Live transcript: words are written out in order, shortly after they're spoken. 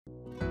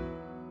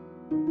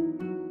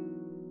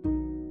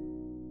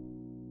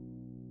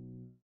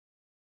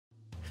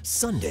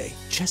Sunday,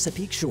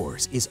 Chesapeake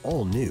Shores is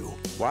all new.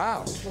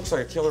 Wow, this looks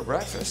like a killer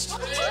breakfast.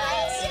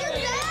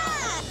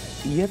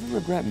 You ever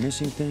regret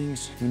missing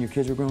things when your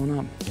kids were growing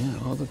up? Yeah,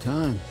 all the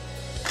time.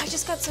 I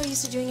just got so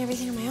used to doing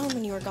everything on my own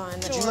when you were gone.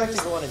 Would you like to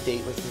go on a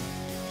date with me?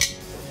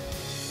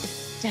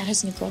 Dad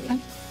has a new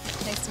girlfriend.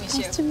 Nice to meet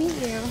you. Nice to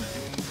meet you.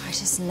 I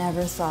just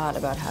never thought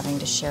about having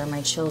to share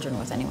my children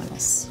with anyone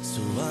else.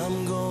 So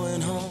I'm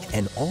going home.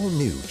 An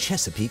all-new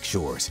Chesapeake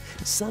Shores,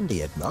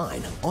 Sunday at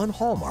 9 on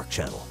Hallmark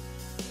Channel.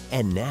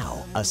 And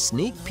now, a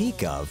sneak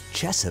peek of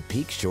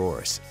Chesapeake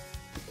Shores.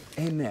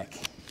 Hey,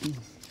 Mick.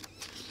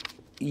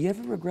 You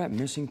ever regret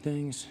missing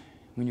things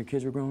when your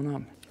kids were growing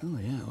up? Oh,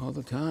 yeah, all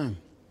the time.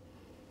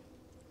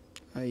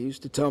 I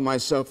used to tell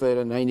myself that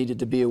I needed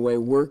to be away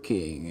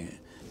working,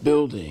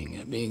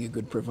 building, being a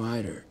good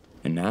provider.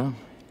 And now?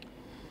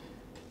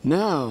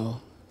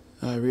 Now,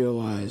 I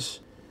realize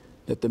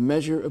that the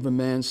measure of a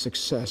man's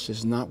success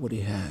is not what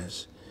he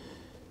has,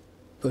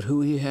 but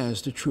who he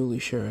has to truly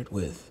share it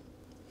with.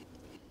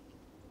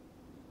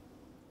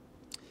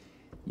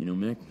 You know,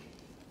 Mick,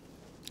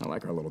 I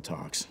like our little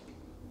talks.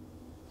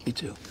 Me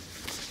too.